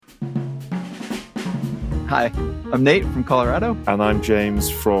Hi, I'm Nate from Colorado. And I'm James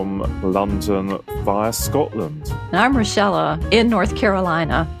from London via Scotland. And I'm Rochella in North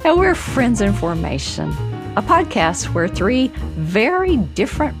Carolina. And we're Friends in Formation, a podcast where three very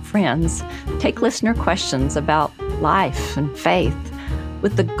different friends take listener questions about life and faith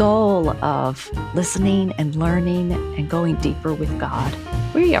with the goal of listening and learning and going deeper with God.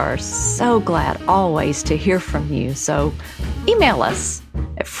 We are so glad always to hear from you. So email us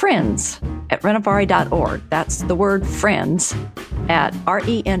at friends@renovare.org. That's the word friends at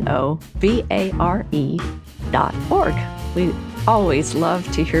RENOVARE.org. We always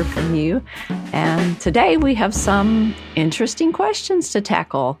love to hear from you. And today we have some interesting questions to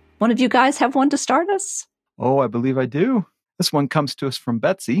tackle. One of you guys have one to start us? Oh, I believe I do. This one comes to us from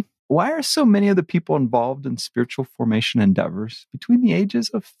Betsy. Why are so many of the people involved in spiritual formation endeavors between the ages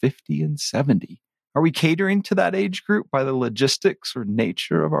of 50 and 70? Are we catering to that age group by the logistics or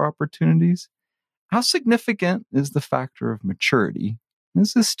nature of our opportunities? How significant is the factor of maturity?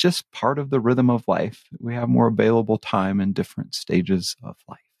 Is this just part of the rhythm of life? We have more available time in different stages of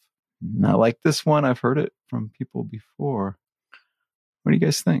life. And I like this one. I've heard it from people before. What do you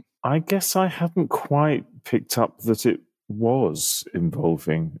guys think? I guess I hadn't quite picked up that it was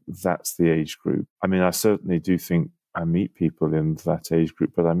involving that's the age group. I mean, I certainly do think I meet people in that age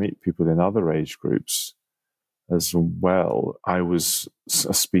group, but I meet people in other age groups as well. I was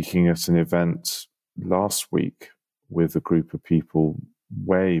speaking at an event last week with a group of people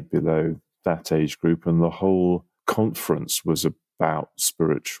way below that age group, and the whole conference was about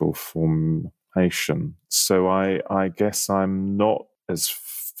spiritual formation. So I guess I'm not as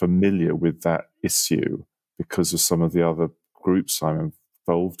familiar with that issue because of some of the other groups I'm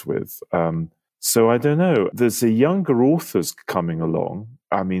involved with. So I don't know. There's a younger authors coming along.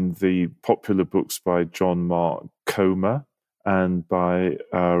 I mean, the popular books by John Mark Comer and by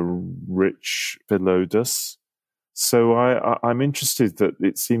Rich Villodas. So I'm interested that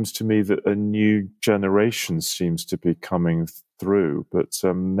it seems to me that a new generation seems to be coming through, but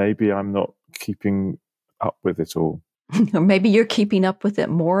maybe I'm not keeping up with it all. Or maybe you're keeping up with it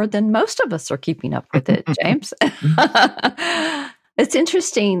more than most of us are keeping up with it, James. It's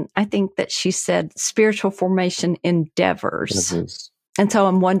interesting, I think, that she said spiritual formation endeavors. And so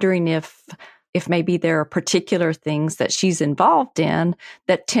I'm wondering if maybe there are particular things that she's involved in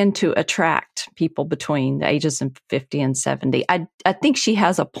that tend to attract people between the ages of 50 and 70. I think she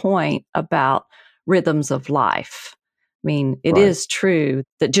has a point about rhythms of life. I mean, it is true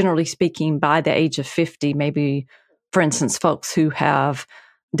that generally speaking, by the age of 50, maybe, for instance, folks who have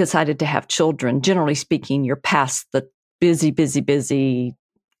decided to have children, generally speaking, you're past the busy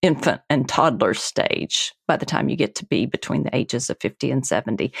infant and toddler stage by the time you get to be between the ages of 50 and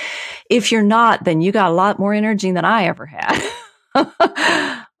 70. If you're not, then you got a lot more energy than I ever had.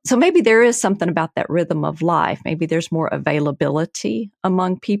 So maybe there is something about that rhythm of life. Maybe there's more availability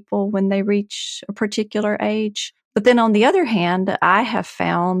among people when they reach a particular age. But then on the other hand, I have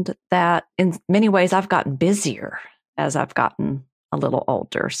found that in many ways I've gotten busier as I've gotten a little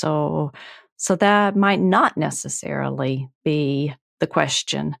older. So that might not necessarily be the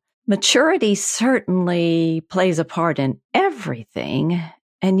question. Maturity certainly plays a part in everything.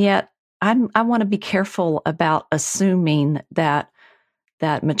 And yet I want to be careful about assuming that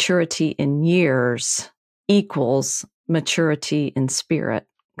maturity in years equals maturity in spirit,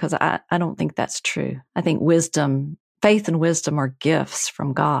 because I don't think that's true. I think faith and wisdom are gifts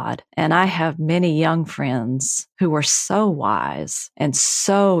from God. And I have many young friends who are so wise and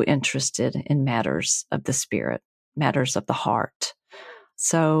so interested in matters of the spirit, matters of the heart.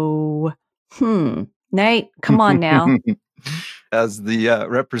 So, Nate, come on now. As the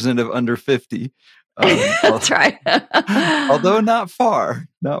representative under 50. That's right. Although not far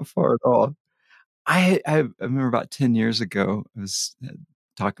at all. I remember about 10 years ago, I was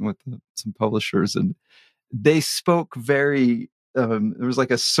talking with some publishers, and they spoke very, there was like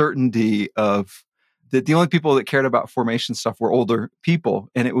a certainty of that the only people that cared about formation stuff were older people.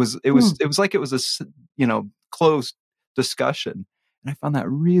 And it was like it was a, closed discussion. And I found that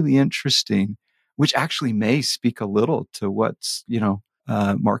really interesting, which actually may speak a little to what's,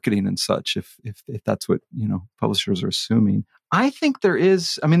 marketing and such, if that's what, publishers are assuming. I think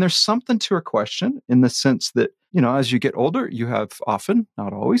there's something to her question in the sense that, as you get older, you have often,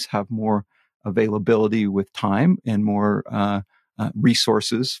 not always, have more availability with time and more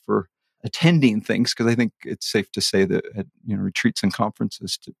resources for attending things. Because I think it's safe to say that at retreats and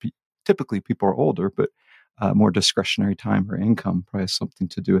conferences, typically people are older, but more discretionary time or income probably has something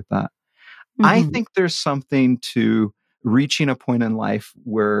to do with that. Mm-hmm. I think there's something to reaching a point in life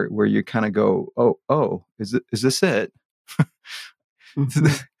where you kind of go, oh, is this it?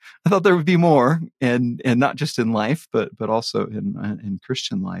 I thought there would be more, and not just in life, but also in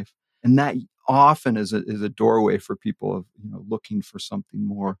Christian life. And that often is a doorway for people of looking for something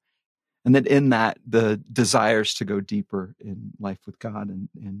more. And then in that, the desires to go deeper in life with God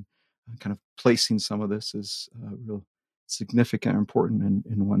and kind of placing some of this as real significant and important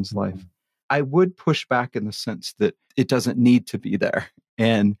in one's life. I would push back in the sense that it doesn't need to be there.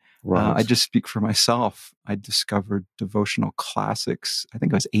 And I just speak for myself. I discovered devotional classics. I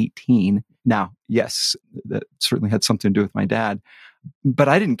think I was 18. Now, yes, that certainly had something to do with my dad, but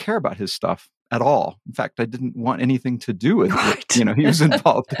I didn't care about his stuff at all. In fact, I didn't want anything to do with what he was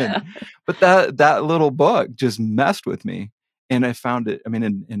involved in. But that little book just messed with me. And I found it, I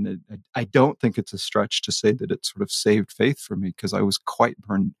mean, I don't think it's a stretch to say that it sort of saved faith for me, because I was quite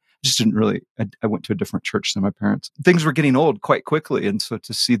burned. Just didn't really, I went to a different church than my parents. Things were getting old quite quickly. And so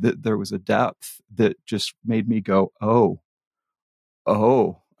to see that there was a depth that just made me go,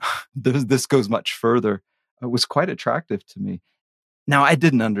 this goes much further, it was quite attractive to me. Now, I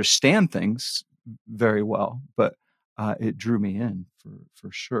didn't understand things very well, but it drew me in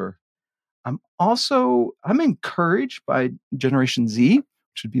for sure. I'm encouraged by Generation Z,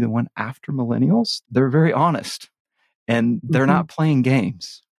 which would be the one after millennials. They're very honest, and they're not playing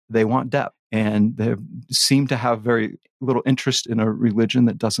games. They want depth, and they seem to have very little interest in a religion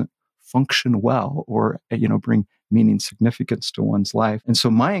that doesn't function well or bring meaning, significance to one's life. And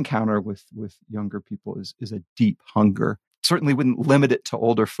so my encounter with younger people is a deep hunger. Certainly wouldn't limit it to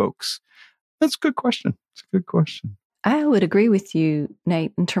older folks. That's a good question. It's a good question. I would agree with you,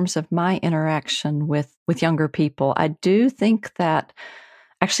 Nate, in terms of my interaction with younger people. I do think that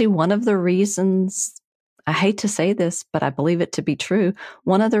actually one of the reasons, I hate to say this, but I believe it to be true,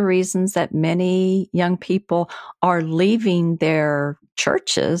 one of the reasons that many young people are leaving their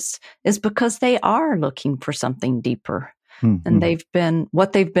churches is because they are looking for something deeper. And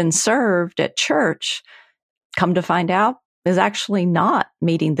what they've been served at church, come to find out, is actually not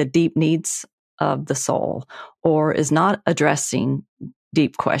meeting the deep needs of the soul, or is not addressing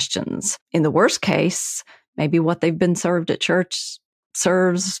deep questions. In the worst case, maybe what they've been served at church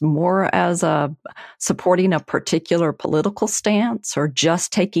serves more as supporting a particular political stance or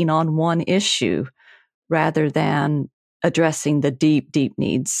just taking on one issue rather than addressing the deep, deep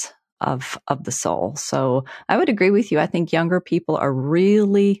needs of the soul. So I would agree with you. I think younger people are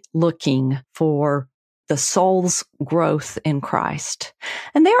really looking for the soul's growth in Christ.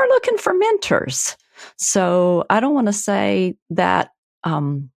 And they are looking for mentors. So I don't want to say that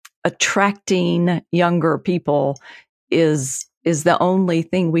attracting younger people is the only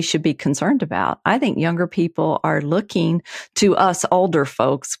thing we should be concerned about. I think younger people are looking to us older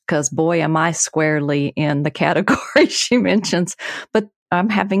folks, because boy, am I squarely in the category she mentions. But I'm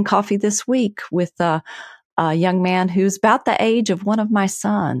having coffee this week with a young man who's about the age of one of my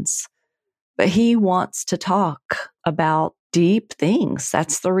sons. But he wants to talk about deep things.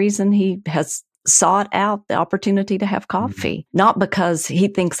 That's the reason he has sought out the opportunity to have coffee. Not because he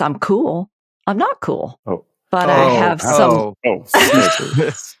thinks I'm cool. I'm not cool. But I have some...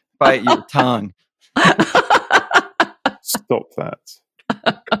 Bite your tongue. Stop that.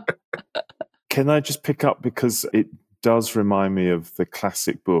 Can I just pick up, because it does remind me of the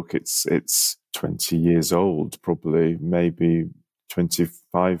classic book. It's 20 years old, probably, maybe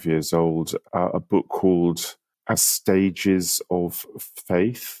 25 years old, a book called As Stages of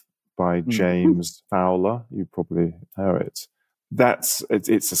Faith by James Fowler. You probably know it.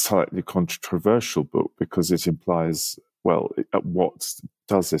 It's a slightly controversial book, because it implies, what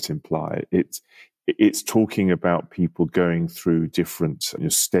does it imply? It's talking about people going through different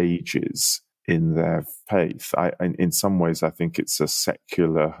stages in their faith. In some ways, I think it's a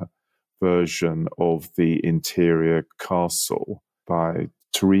secular version of The Interior Castle by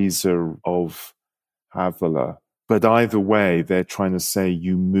Teresa of Avila. But either way, they're trying to say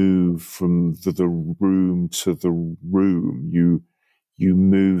you move from the room to the room. You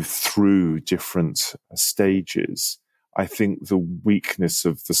move through different stages. I think the weakness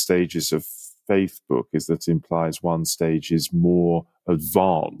of the Stages of Faith book is that it implies one stage is more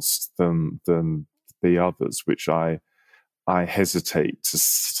advanced than the others, which I hesitate to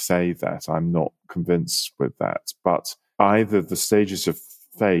say that. I'm not convinced with that. But either the Stages of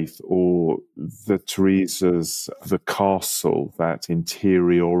Faith or the Teresa's, the castle, that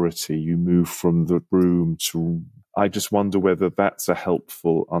interiority, you move from the room to... I just wonder whether that's a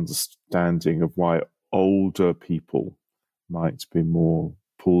helpful understanding of why older people might be more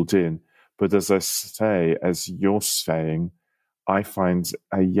pulled in. But as I say, as you're saying, I find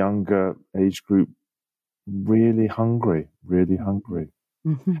a younger age group really hungry.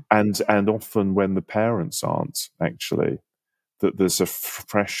 Mm-hmm. And often when the parents aren't, actually, that there's a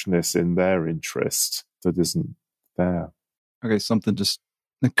freshness in their interest that isn't there. Okay, something just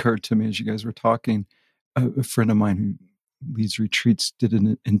occurred to me as you guys were talking. A friend of mine who leads retreats did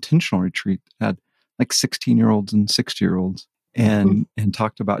an intentional retreat, had like 16-year-olds and 60-year-olds, and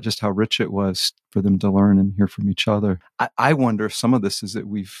talked about just how rich it was for them to learn and hear from each other. I wonder if some of this is that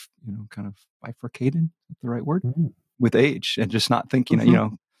we've, kind of bifurcated, is the right word, with age, and just not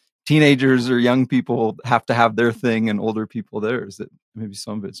thinking, teenagers or young people have to have their thing and older people theirs. That maybe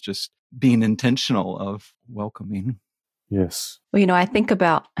some of it's just being intentional of welcoming. Yes. Well, I think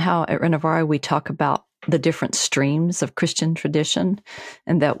about how at Renovare we talk about the different streams of Christian tradition,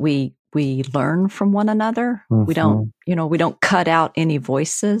 and that we learn from one another. We don't cut out any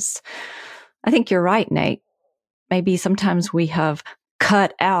voices. I think you're right, Nate. Maybe sometimes we have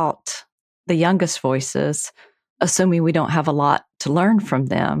cut out the youngest voices, assuming we don't have a lot to learn from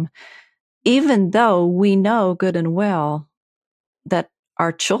them, even though we know good and well that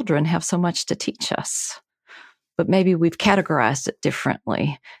our children have so much to teach us. But maybe we've categorized it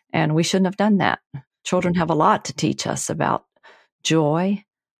differently, and we shouldn't have done that. Children have a lot to teach us about joy,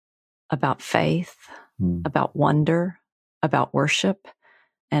 about faith, about wonder, about worship.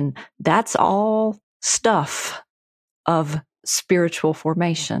 And that's all stuff of spiritual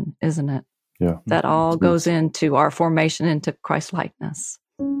formation, isn't it? Yeah. That all goes into our formation into Christ-likeness.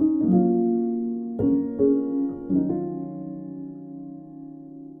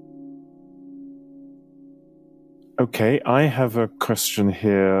 Okay, I have a question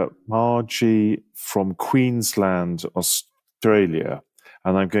here. Margie from Queensland, Australia.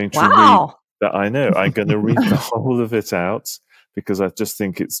 And I'm going to read that. I know. I'm going to read the whole of it out because I just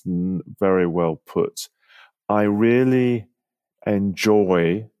think it's very well put. I really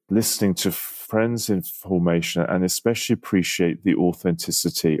enjoy listening to friends in formation and especially appreciate the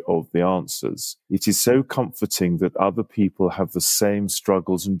authenticity of the answers. It is so comforting that other people have the same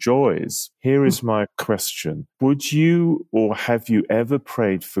struggles and joys. Here is my question. Would you or have you ever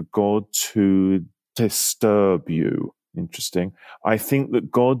prayed for God to disturb you? Interesting. I think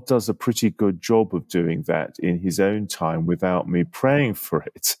that God does a pretty good job of doing that in his own time without me praying for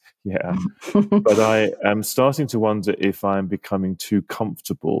it. Yeah. But I am starting to wonder if I'm becoming too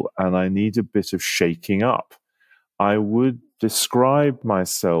comfortable and I need a bit of shaking up. I would describe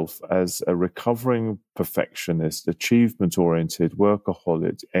myself as a recovering perfectionist, achievement-oriented,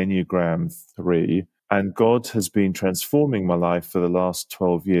 workaholic, Enneagram 3, and God has been transforming my life for the last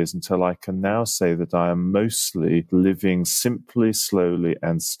 12 years until I can now say that I am mostly living simply, slowly,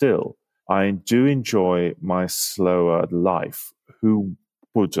 and still. I do enjoy my slower life. Who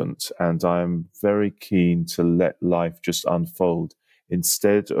wouldn't? And I'm very keen to let life just unfold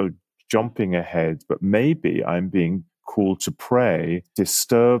instead of jumping ahead. But maybe I'm being called to pray,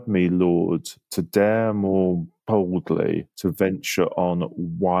 disturb me, Lord, to dare more boldly, to venture on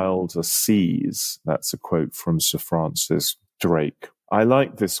wilder seas. That's a quote from Sir Francis Drake. I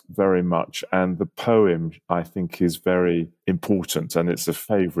like this very much, and the poem, I think, is very important, and it's a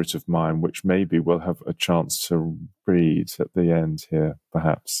favourite of mine, which maybe we'll have a chance to read at the end here,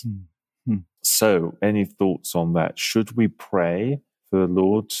 perhaps. So, any thoughts on that? Should we pray for the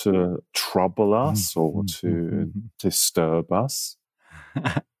Lord to trouble us or to disturb us?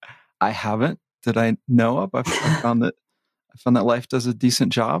 I haven't that I know of. I found that life does a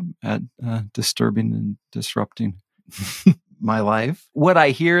decent job at disturbing and disrupting my life. What I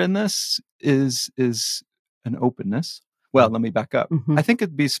hear in this is an openness. Well, let me back up. I think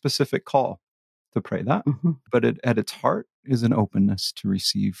it'd be a specific call to pray that, but at its heart is an openness to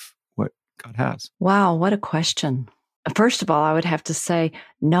receive what God has. Wow, what a question. First of all, I would have to say,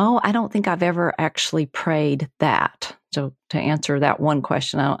 no, I don't think I've ever actually prayed that. So to answer that one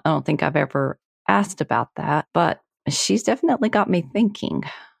question, I don't think I've ever asked about that, but she's definitely got me thinking.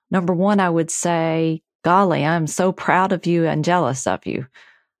 Number one, I would say, golly, I'm so proud of you and jealous of you.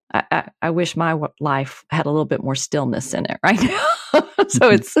 I wish my life had a little bit more stillness in it right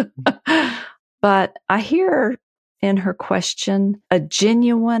now. But I hear in her question a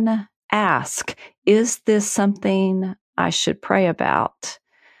genuine ask, is this something I should pray about?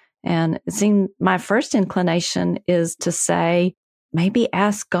 And it seemed my first inclination is to say, maybe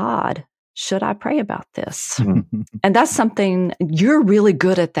ask God, should I pray about this? And that's something you're really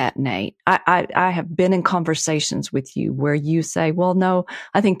good at that, Nate. I have been in conversations with you where you say, well, no,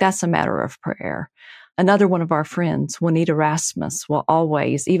 I think that's a matter of prayer. Another one of our friends, Juanita Rasmus, will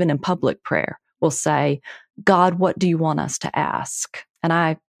always, even in public prayer, will say, God, what do you want us to ask? And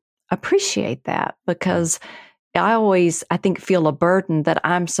I appreciate that because I think, feel a burden that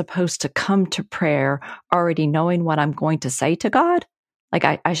I'm supposed to come to prayer already knowing what I'm going to say to God.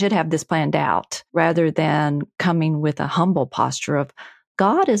 Like I should have this planned out rather than coming with a humble posture of,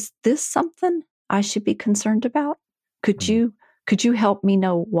 God, is this something I should be concerned about? Could you help me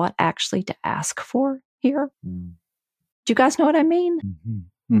know what actually to ask for here? Do you guys know what I mean?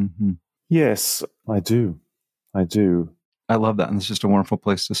 Mm-hmm. Mm-hmm. Yes, I do. I love that. And it's just a wonderful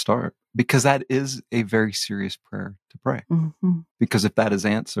place to start, because that is a very serious prayer to pray. Mm-hmm. Because if that is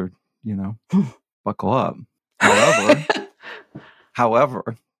answered, buckle up.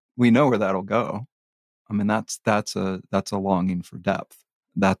 However, we know where that'll go. I mean, that's a longing for depth.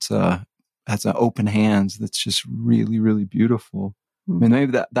 That's an open hands. That's just really, really beautiful. I mean,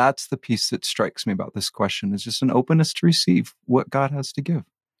 maybe that's the piece that strikes me about this question, is just an openness to receive what God has to give.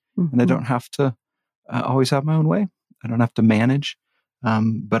 Mm-hmm. And I don't have to always have my own way. I don't have to manage,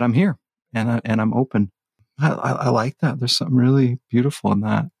 but I'm here and I'm open. I like that. There's something really beautiful in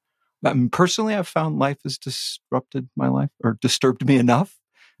that. I mean, personally, I've found life has disrupted my life, or disturbed me enough.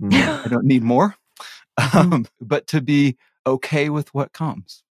 I don't need more. But to be okay with what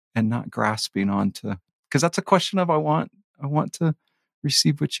comes and not grasping onto, because that's a question of I want to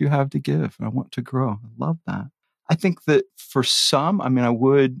receive what you have to give. I want to grow. I love that. I think that for some, I mean, I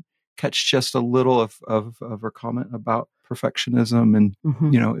would catch just a little of her comment about perfectionism and,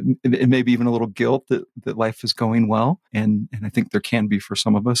 and maybe even a little guilt that life is going well. And I think there can be for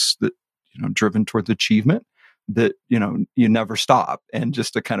some of us that, driven towards achievement, that, you never stop, and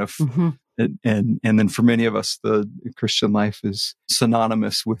just to kind of, and then for many of us, the Christian life is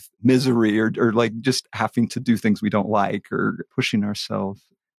synonymous with misery or like just having to do things we don't like or pushing ourselves.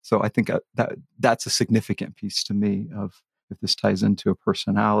 So I think that's a significant piece to me of, if this ties into a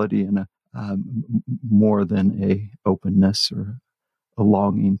personality and a more than a openness or a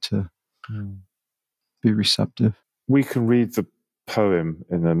longing to be receptive. We can read the poem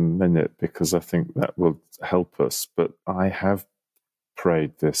in a minute, because I think that will help us. But I have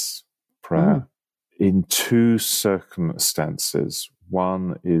prayed this prayer in two circumstances.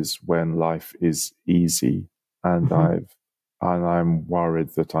 One is when life is easy, and I'm worried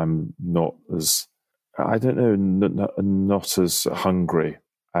that I'm not as, I don't know, not as hungry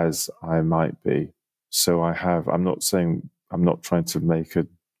as I might be. So I'm not trying to make a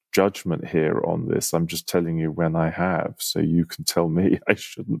judgment here on this. I'm just telling you when I have, so you can tell me I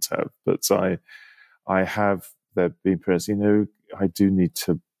shouldn't have. But I have, there been prayers,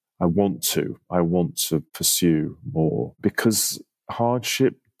 I want to pursue more, because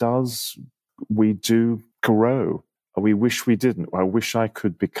hardship we do grow. We wish we didn't. I wish I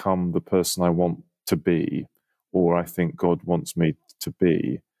could become the person I want to be, or I think God wants me to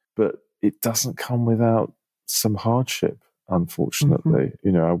be. But it doesn't come without some hardship, unfortunately.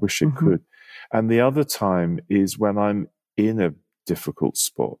 I wish it could. And the other time is when I'm in a difficult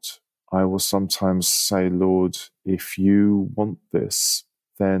spot. I will sometimes say, Lord, if you want this,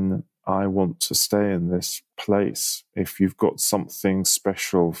 then I want to stay in this place. If you've got something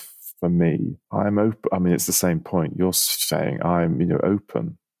special for me, I'm open. I mean, it's the same point you're saying. I'm,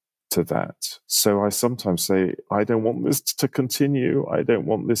 open to that. So I sometimes say, I don't want this to continue. I don't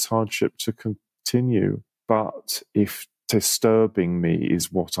want this hardship to continue. But if disturbing me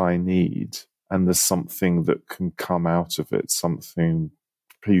is what I need, and there's something that can come out of it, something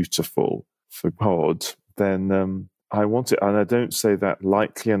beautiful for God, then I want it. And I don't say that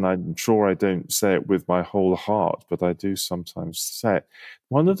lightly, and I'm sure I don't say it with my whole heart, but I do sometimes say it.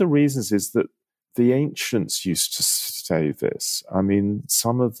 One of the reasons is that the ancients used to say this. I mean,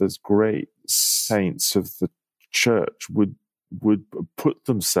 some of the great saints of the church would put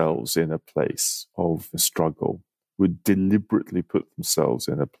themselves in a place of struggle, would deliberately put themselves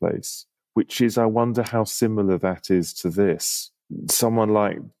in a place, which is, I wonder how similar that is to this. Someone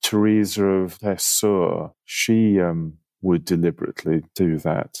like Teresa of Lisieux, she would deliberately do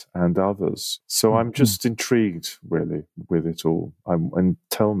that, and others. So I'm just intrigued, really, with it all. And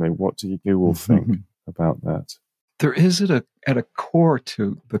tell me, what do you all think about that? There is at a core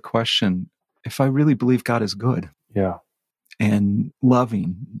to the question, if I really believe God is good, and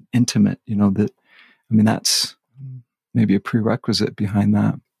loving, intimate, that's maybe a prerequisite behind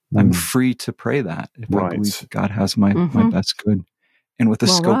that. I'm free to pray that if I believe that God has my best good. And with the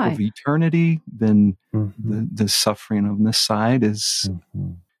scope of eternity, then the suffering on this side is,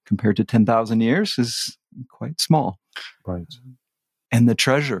 compared to 10,000 years, is quite small. Right. And the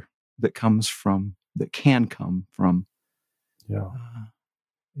treasure that can come from,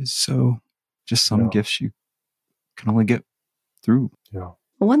 is so just some gifts you can only get through. Yeah.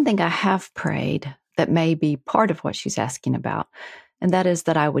 One thing I have prayed that may be part of what she's asking about, and that is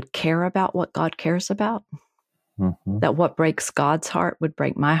that I would care about what God cares about. That what breaks God's heart would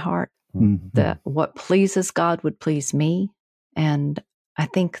break my heart. That what pleases God would please me. And I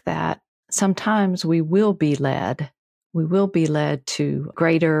think that sometimes we will be led. We will be led to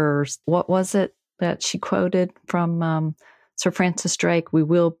greater, what was it that she quoted from Sir Francis Drake? We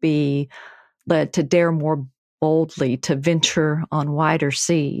will be led to dare more boldly, to venture on wider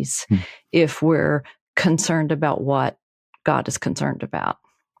seas if we're concerned about what God is concerned about.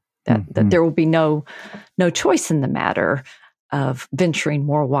 That there will be no choice in the matter of venturing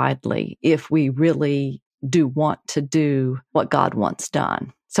more widely if we really do want to do what God wants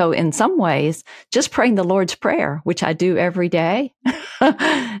done. So in some ways, just praying the Lord's Prayer, which I do every day,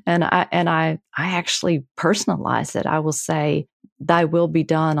 and I actually personalize it. I will say, "Thy will be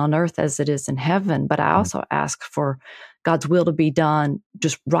done on earth as it is in heaven." But I also ask for God's will to be done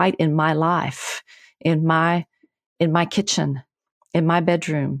just right in my life, in my kitchen, in my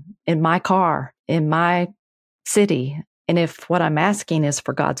bedroom, in my car, in my city. And if what I'm asking is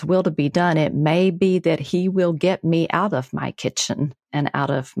for God's will to be done, it may be that He will get me out of my kitchen and out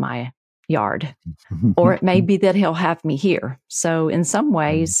of my yard, or it may be that He'll have me here. So in some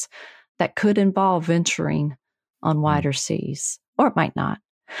ways, that could involve venturing on wider seas, or it might not.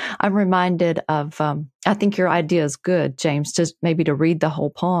 I'm reminded of, I think your idea is good, James, just maybe to read the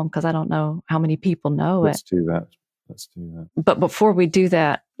whole poem, because I don't know how many people know Let's it. do that. But before we do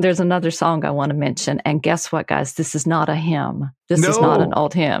that, there's another song I want to mention. And guess what, guys? This is not a hymn. This is not an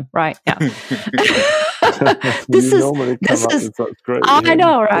old hymn, right? Yeah. This is great I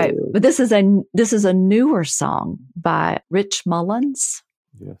know, right? But this is a newer song by Rich Mullins,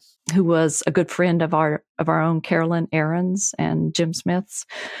 yes, who was a good friend of our own Carolyn Aaron's and Jim Smith's.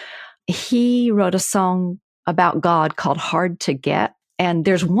 He wrote a song about God called "Hard to Get," and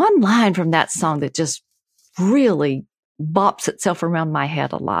there's one line from that song that just really bops itself around my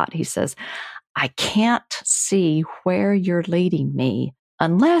head a lot. He says, "I can't see where you're leading me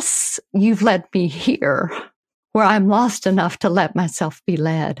unless you've led me here, where I'm lost enough to let myself be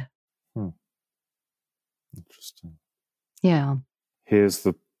led." Interesting. Yeah. Here's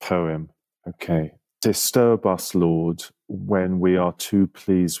the poem. Okay. Disturb us, Lord, when we are too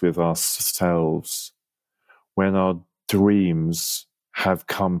pleased with ourselves, when our dreams have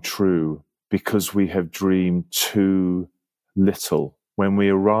come true, because we have dreamed too little, when we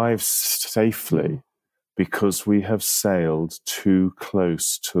arrive safely because we have sailed too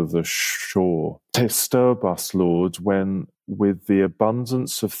close to the shore. Disturb us, Lord, when with the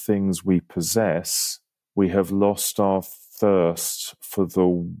abundance of things we possess, we have lost our thirst for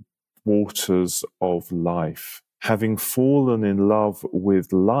the waters of life. Having fallen in love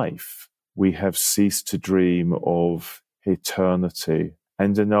with life, we have ceased to dream of eternity.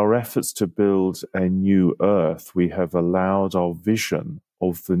 And in our efforts to build a new earth, we have allowed our vision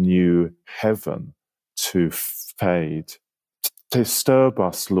of the new heaven to fade. Disturb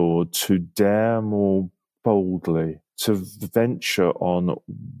us, Lord, to dare more boldly, to venture on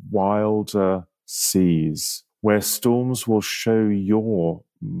wilder seas, where storms will show your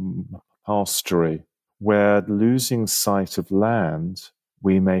mastery, where losing sight of land,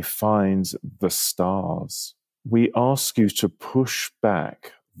 we may find the stars. We ask you to push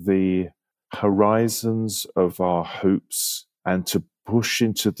back the horizons of our hopes and to push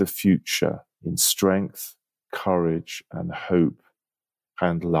into the future in strength, courage, and hope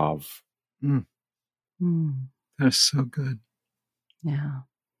and love. That's so good. Yeah.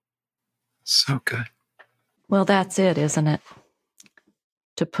 So good. Well, that's it, isn't it?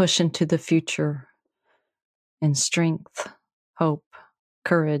 To push into the future in strength, hope,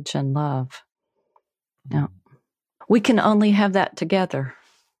 courage, and love. Now, we can only have that together,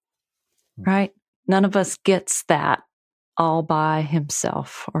 right? None of us gets that all by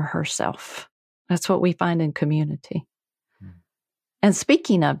himself or herself. That's what we find in community. And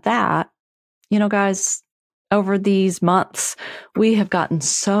speaking of that, guys, over these months, we have gotten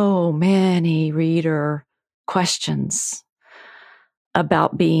so many reader questions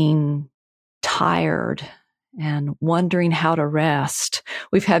about being tired and wondering how to rest.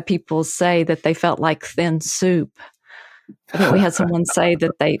 We've had people say that they felt like thin soup. I think we had someone say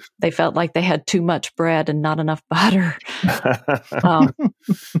that they felt like they had too much bread and not enough butter.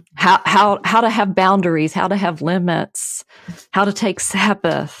 How to have boundaries, how to have limits, how to take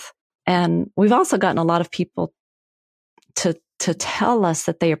Sabbath. And we've also gotten a lot of people to tell us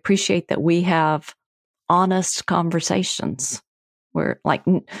that they appreciate that we have honest conversations. Where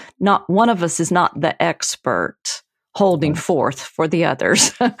not one of us is not the expert holding forth for the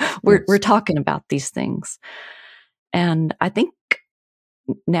others. We're talking about these things. And I think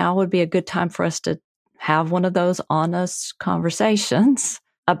now would be a good time for us to have one of those honest conversations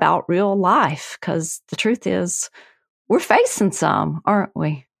about real life. Because the truth is, we're facing some, aren't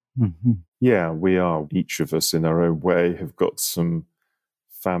we? Yeah, we are. Each of us in our own way have got some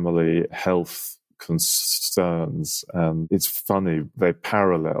family health concerns. And it's funny, they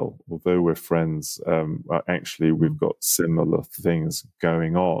parallel, although we're friends, actually we've got similar things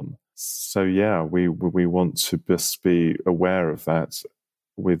going on. So yeah, we want to just be aware of that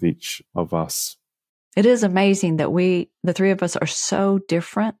with each of us. It is amazing that the three of us, are so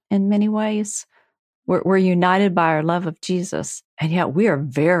different in many ways. We're united by our love of Jesus, and yet we are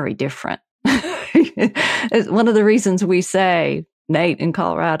very different. It's one of the reasons we say Nate in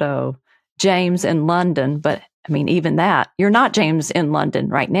Colorado, James in London, but I mean, even that, you're not James in London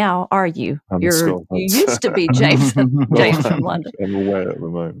right now, are you? You used to be James from London. I'm away at the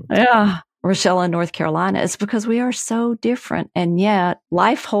moment. Yeah. Rochelle in North Carolina. It's because we are so different. And yet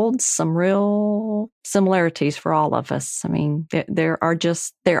life holds some real similarities for all of us. I mean, there are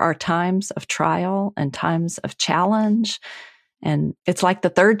times of trial and times of challenge. And it's like the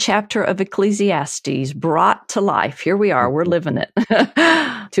third chapter of Ecclesiastes brought to life. Here we are, we're living it.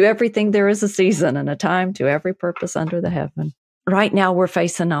 To everything there is a season and a time to every purpose under the heaven. Right now we're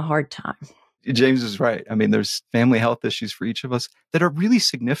facing a hard time. James is right. I mean, there's family health issues for each of us that are really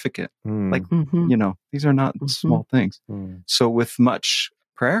significant. Like, these are not small things. So with much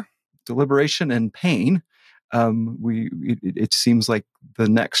prayer, deliberation, and pain, it seems like the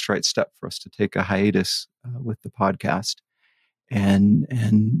next right step for us to take a hiatus with the podcast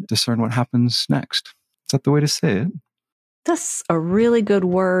and discern what happens next. Is that the way to say it? That's a really good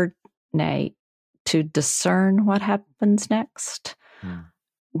word, Nate, to discern what happens next.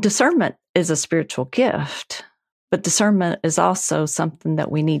 Discernment is a spiritual gift, but discernment is also something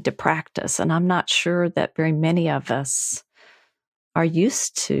that we need to practice. And I'm not sure that very many of us are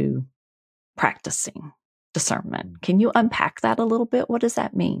used to practicing discernment. Can you unpack that a little bit? What does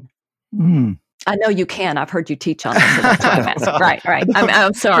that mean? I know you can. I've heard you teach on this, so that's why I'm asking. Right.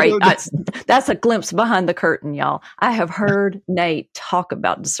 I'm sorry. That's a glimpse behind the curtain, y'all. I have heard Nate talk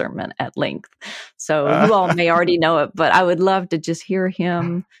about discernment at length. So you all may already know it, but I would love to just hear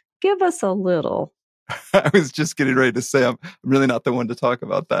him give us a little. I was just getting ready to say I'm really not the one to talk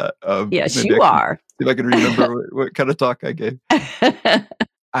about that. Yes, you are. See if I can remember what kind of talk I gave.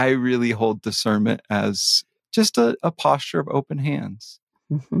 I really hold discernment as just a posture of open hands.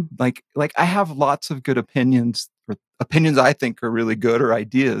 Like I have lots of good opinions, or opinions I think are really good, or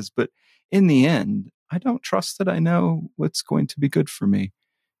ideas, but in the end, I don't trust that I know what's going to be good for me.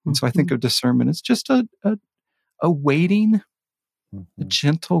 And so I think of discernment as just a waiting, a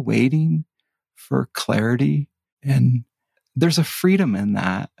gentle waiting for clarity. And there's a freedom in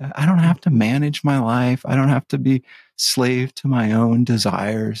that. I don't have to manage my life. I don't have to be slave to my own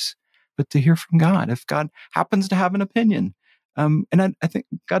desires, but to hear from God. If God happens to have an opinion, and I think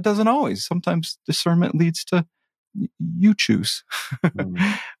God doesn't always. Sometimes discernment leads to you choose.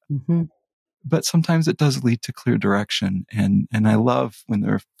 But sometimes it does lead to clear direction. And I love when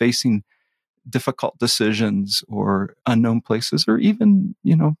they're facing difficult decisions or unknown places, or even,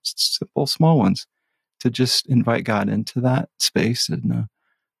 simple, small ones, to just invite God into that space. And,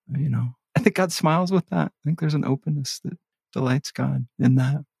 I think God smiles with that. I think there's an openness that delights God in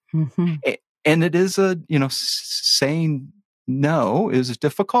that. And it is saying no is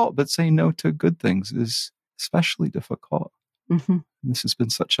difficult, but saying no to good things is especially difficult. This has been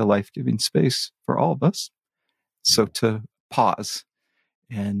such a life-giving space for all of us. So to pause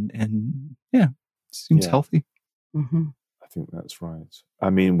and seems healthy. I think that's right. I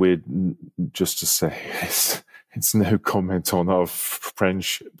mean, we're just to say it's no comment on our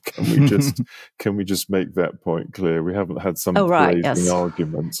friendship. Can we just make that point clear? We haven't had some blazing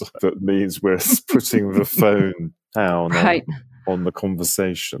argument that means we're putting the phone down on the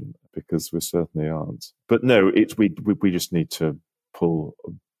conversation, because we certainly aren't. But no, we just need to pull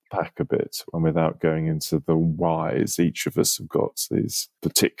back a bit, and without going into the whys, each of us have got these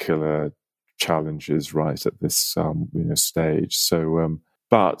particular challenges right at this stage. So,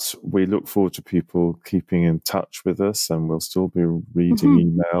 but we look forward to people keeping in touch with us, and we'll still be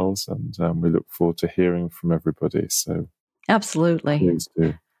reading emails, and we look forward to hearing from everybody. So, absolutely, please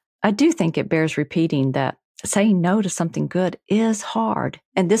do. I do think it bears repeating that saying no to something good is hard,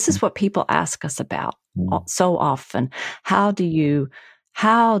 and this is what people ask us about so often. How do you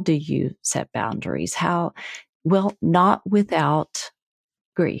set boundaries? Well, not without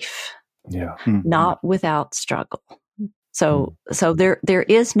grief. Not without struggle. So there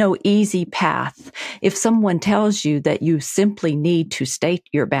is no easy path. If someone tells you that you simply need to state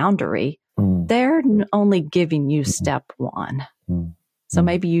your boundary, they're only giving you step one. So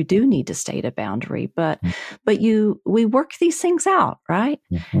maybe you do need to state a boundary, but we work these things out, right?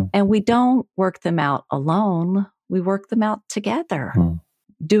 And we don't work them out alone. We work them out together,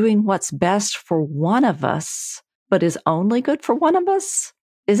 doing what's best for one of us, but is only good for one of us.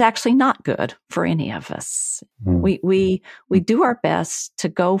 is actually not good for any of us. We do our best to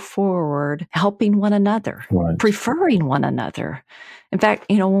go forward, helping one another, preferring one another. In fact,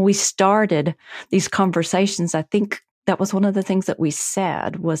 when we started these conversations, I think that was one of the things that we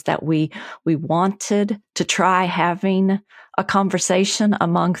said was that we wanted to try having a conversation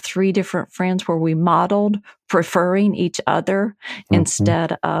among 3 different friends where we modeled preferring each other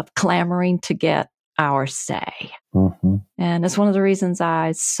instead of clamoring to get our say. And it's one of the reasons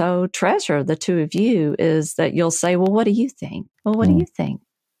I so treasure the 2 of you is that you'll say, well, what do you think? Well, what do you think?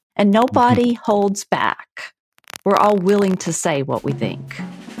 And nobody holds back. We're all willing to say what we think.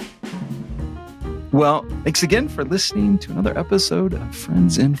 Well, thanks again for listening to another episode of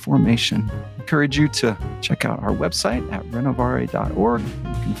Friends in Formation. I encourage you to check out our website at renovare.org. You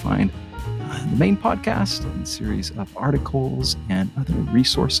can find the main podcast and series of articles and other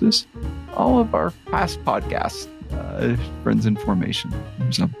resources. All of our past podcasts, Friends in Formation.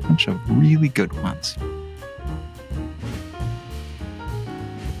 There's a bunch of really good ones.